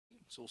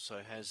It also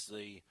has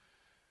the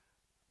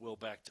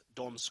well-backed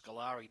Don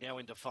Scolari now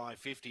into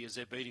 550 as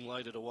they're beating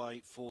loaded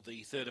away for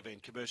the third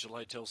event, Commercial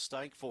Hotel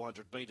Stake.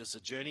 400 metres a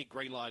journey.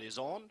 Green light is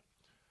on.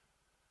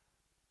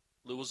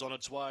 Lure's on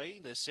its way.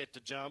 They're set to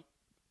jump.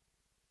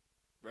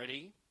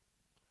 Ready.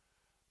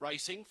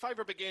 Racing.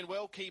 Favourite began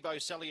well.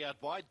 Kibo Sally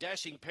out wide.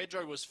 Dashing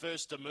Pedro was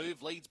first to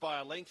move. Leads by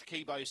a length.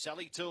 Kibo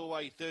Sally. 2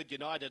 away. Third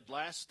United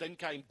last. Then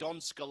came Don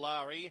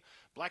Scolari.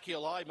 Black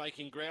Hill High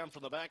making ground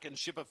from the back, and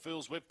Shipper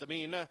Fools whipped them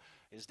in.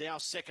 Is now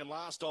second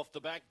last off the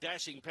back.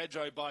 Dashing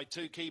Pedro by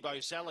 2.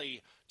 Kibo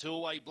Sally. 2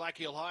 away. Black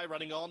Hill High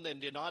running on.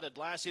 Then United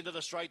last. Into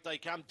the straight they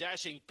come.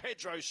 Dashing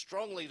Pedro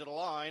strongly to the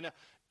line.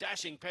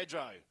 Dashing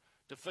Pedro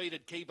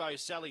defeated Kibo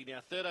Sally. Now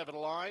third over the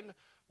line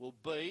will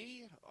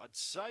be, I'd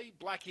say,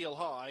 Black Hill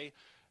High.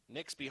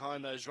 Next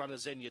behind those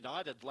runners then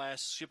United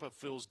last. Shipper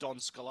Fools Don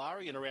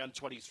Scolari in around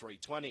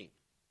 23.20.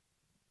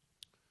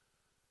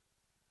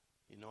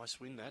 Nice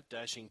win that.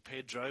 Dashing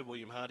Pedro,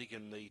 William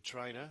Hartigan the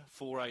trainer,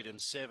 4, 8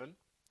 and 7.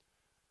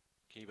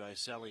 Kibo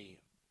Sally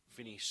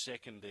finished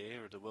second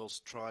there. The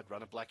well-tried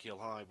runner. Black Hill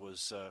High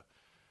was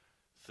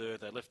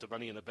third. They left the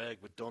money in the bag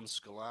with Don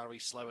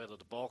Scolari, slow out of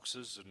the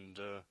boxes, and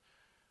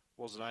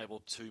wasn't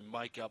able to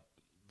make up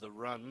the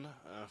run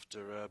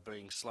after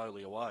being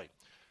slowly away.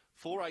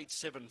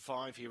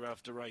 4.875 here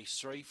after race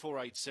 3.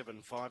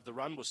 4.875. The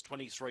run was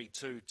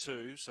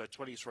 23.22, so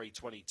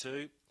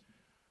 23.22.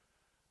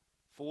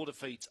 4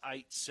 defeats,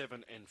 8,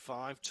 7 and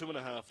 5.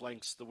 2.5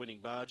 lengths the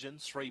winning margin.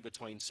 3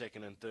 between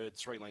second and third.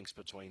 3 lengths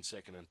between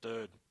second and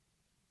third.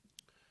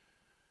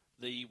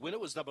 The winner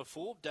was number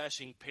 4,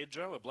 Dashing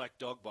Pedro, a black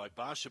dog by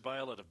Barsha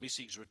Bale out of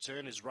Missy's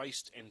Return, is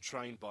raced and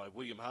trained by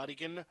William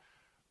Hartigan.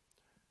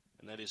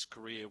 And that is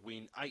career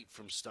win 8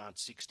 from start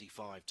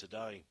 65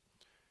 today.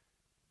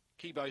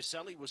 Kibo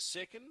Sally was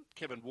second.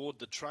 Kevin Ward,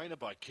 the trainer,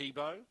 by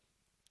Kibo.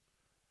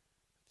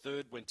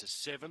 Third went to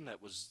 7.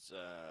 That was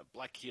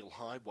Black Hill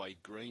High.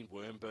 Wade Green,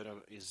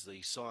 Wormburner, is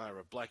the sire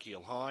of Black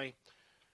Hill High.